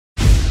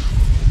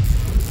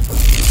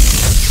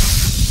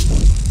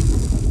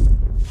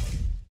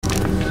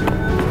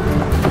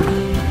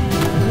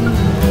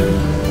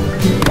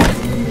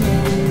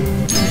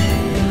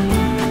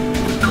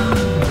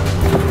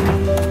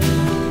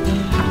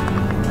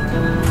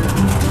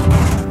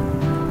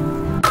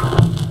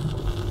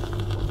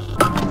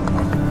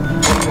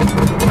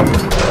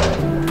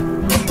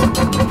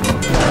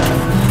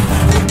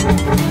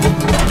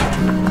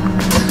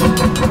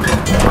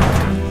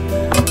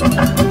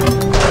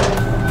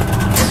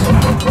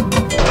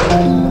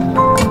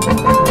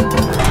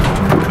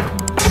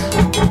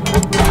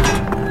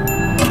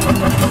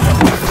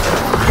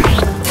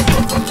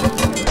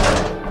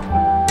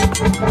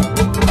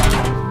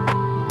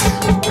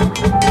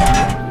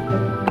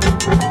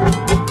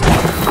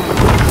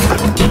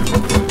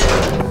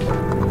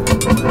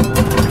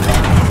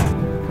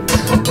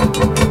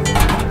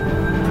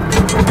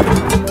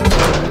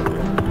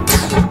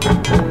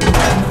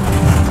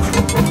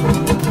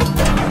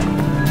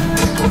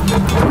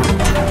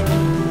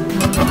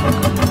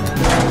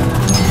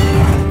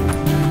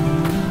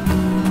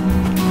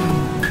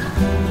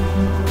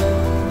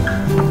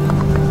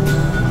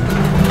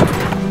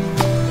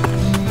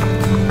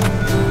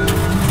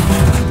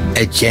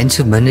A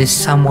gentleman is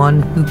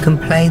someone who can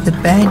play the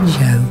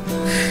banjo,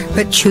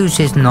 but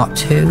chooses not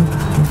to.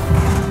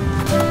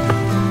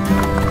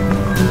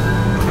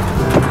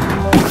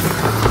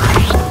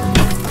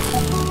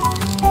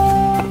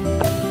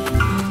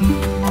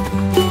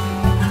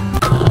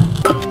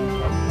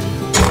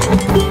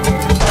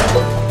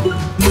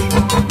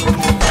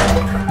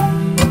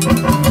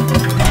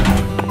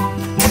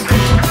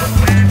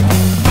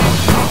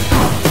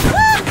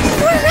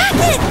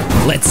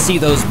 Let's see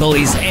those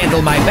bullies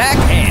handle my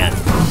backhand.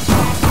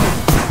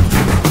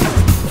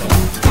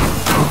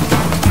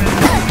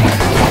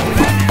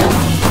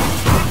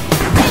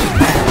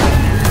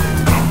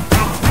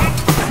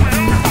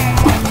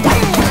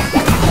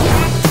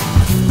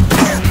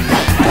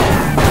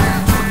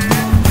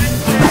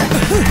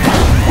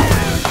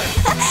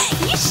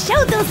 You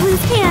showed those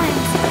loose cannons.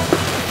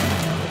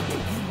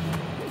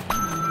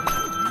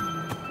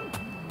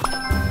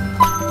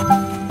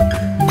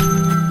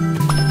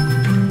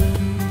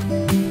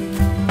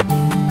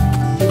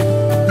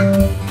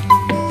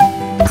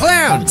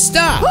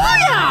 Stop!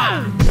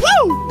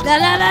 Woo! La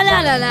la la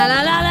la la la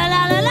la la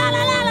la la la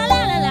la la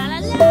la la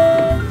la.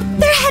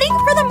 They're heading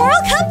for the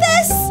moral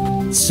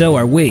compass. So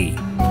are we.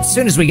 As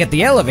soon as we get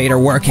the elevator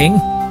working.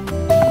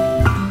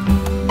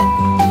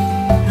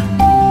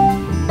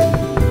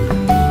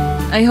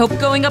 I hope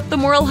going up the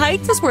moral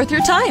heights is worth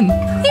your time.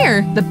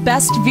 Here, the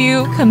best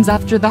view comes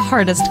after the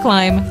hardest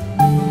climb.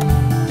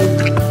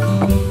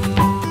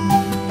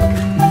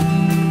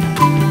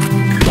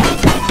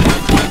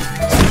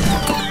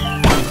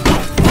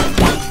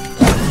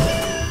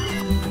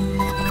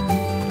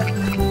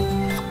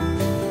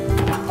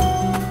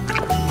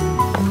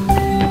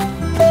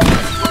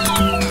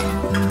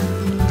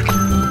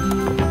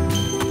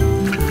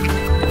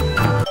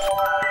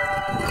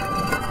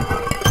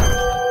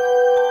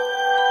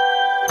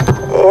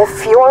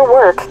 If your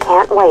work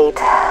can't wait,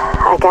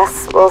 I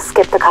guess we'll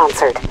skip the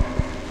concert.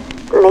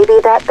 Maybe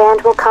that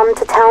band will come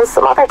to town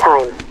some other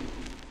time.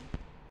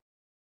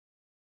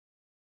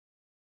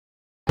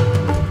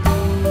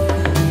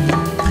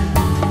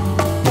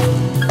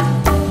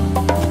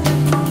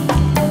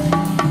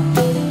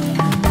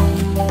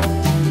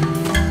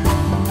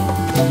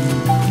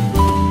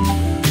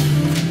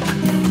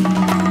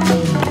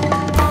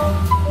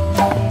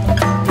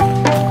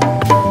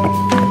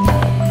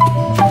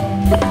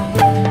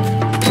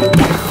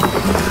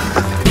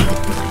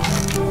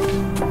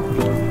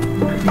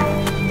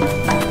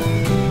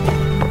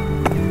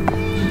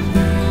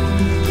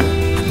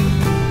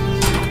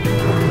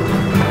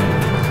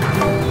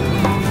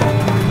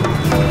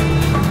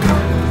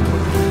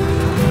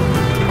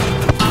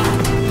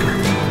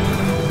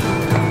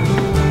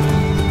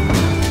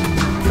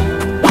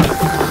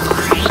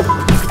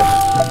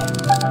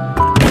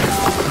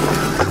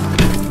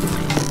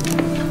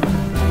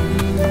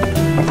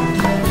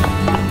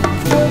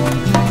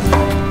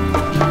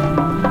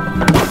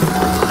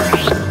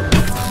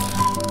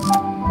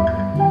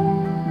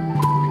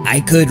 I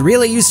could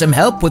really use some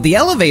help with the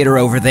elevator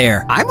over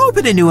there. I'm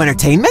open to new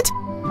entertainment.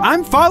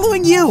 I'm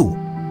following you.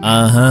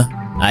 Uh-huh.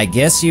 I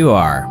guess you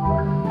are.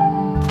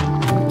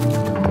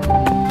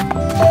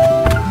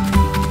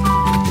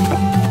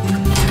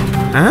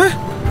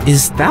 Huh?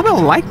 Is that a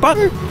like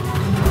button?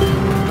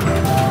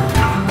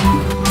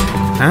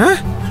 Huh?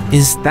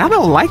 Is that a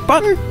like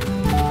button?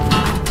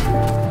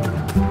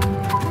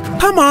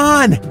 Come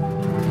on!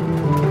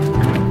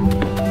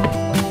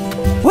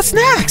 What's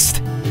next?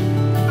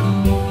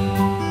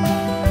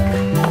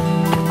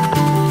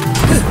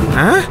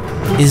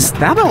 Huh? Is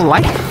that a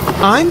like?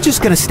 I'm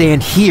just gonna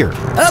stand here.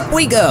 Up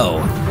we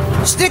go.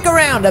 Stick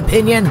around,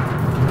 Opinion.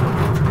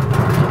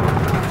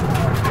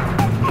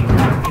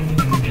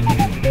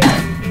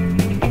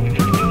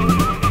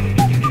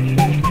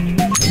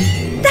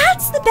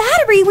 That's the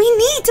battery we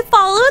need to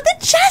follow the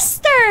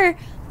Chester.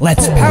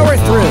 Let's power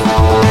through.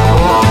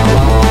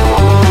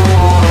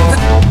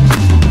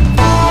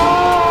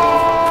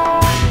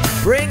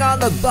 Bring on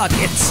the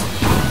buckets.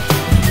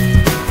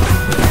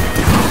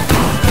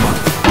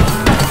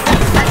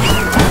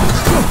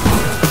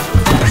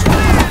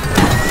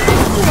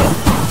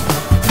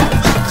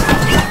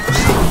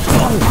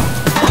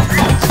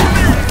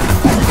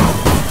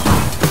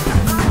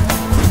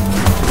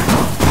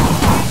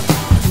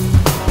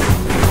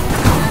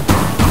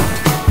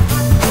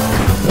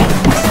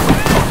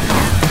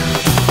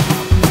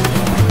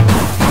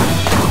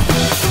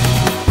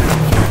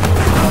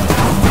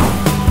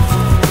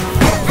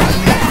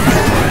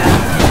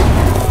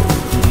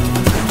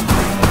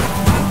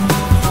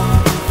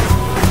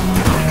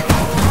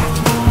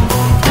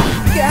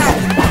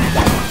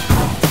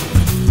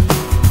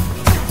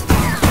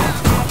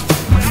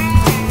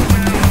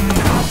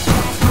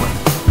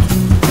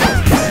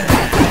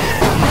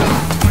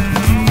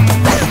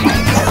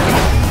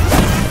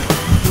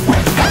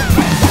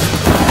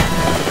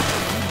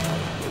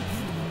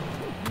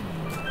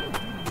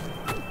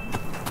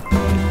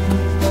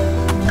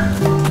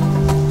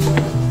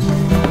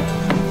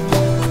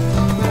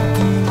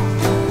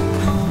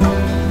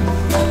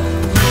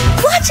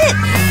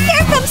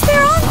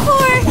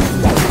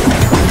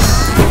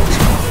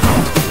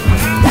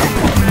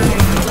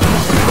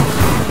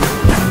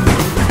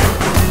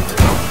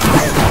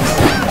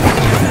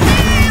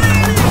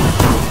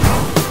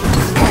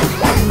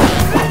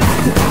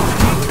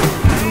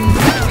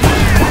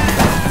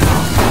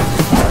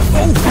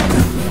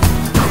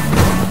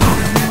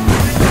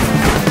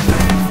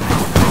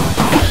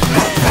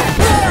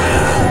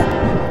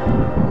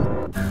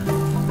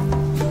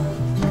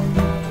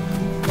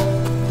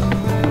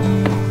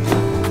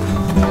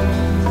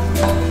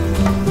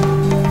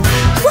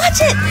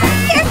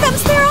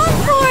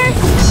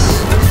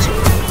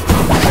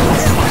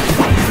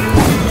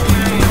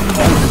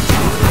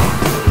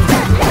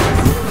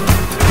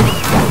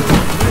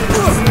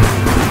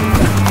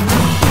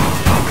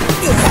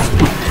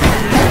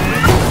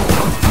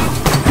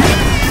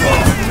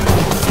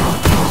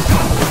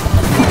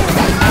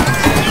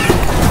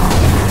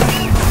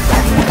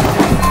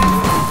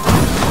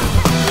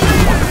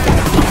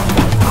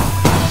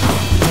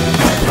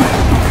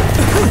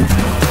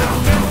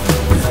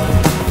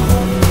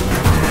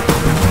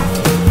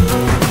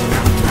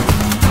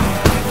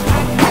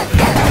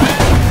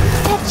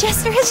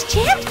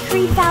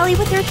 play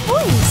with their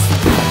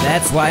toys.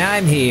 That's why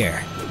I'm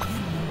here.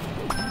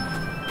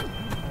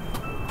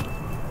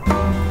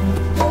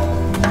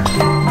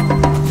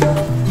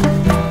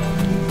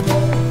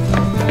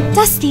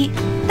 Dusty,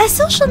 that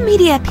social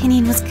media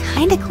opinion was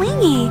kinda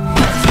clingy,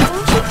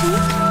 don't you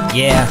think?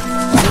 Yeah,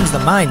 seems the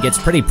mind gets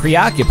pretty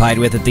preoccupied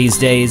with it these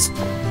days.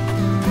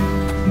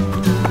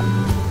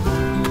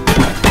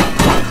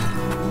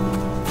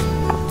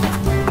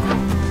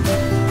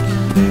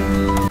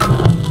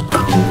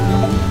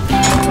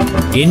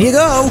 In you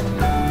go!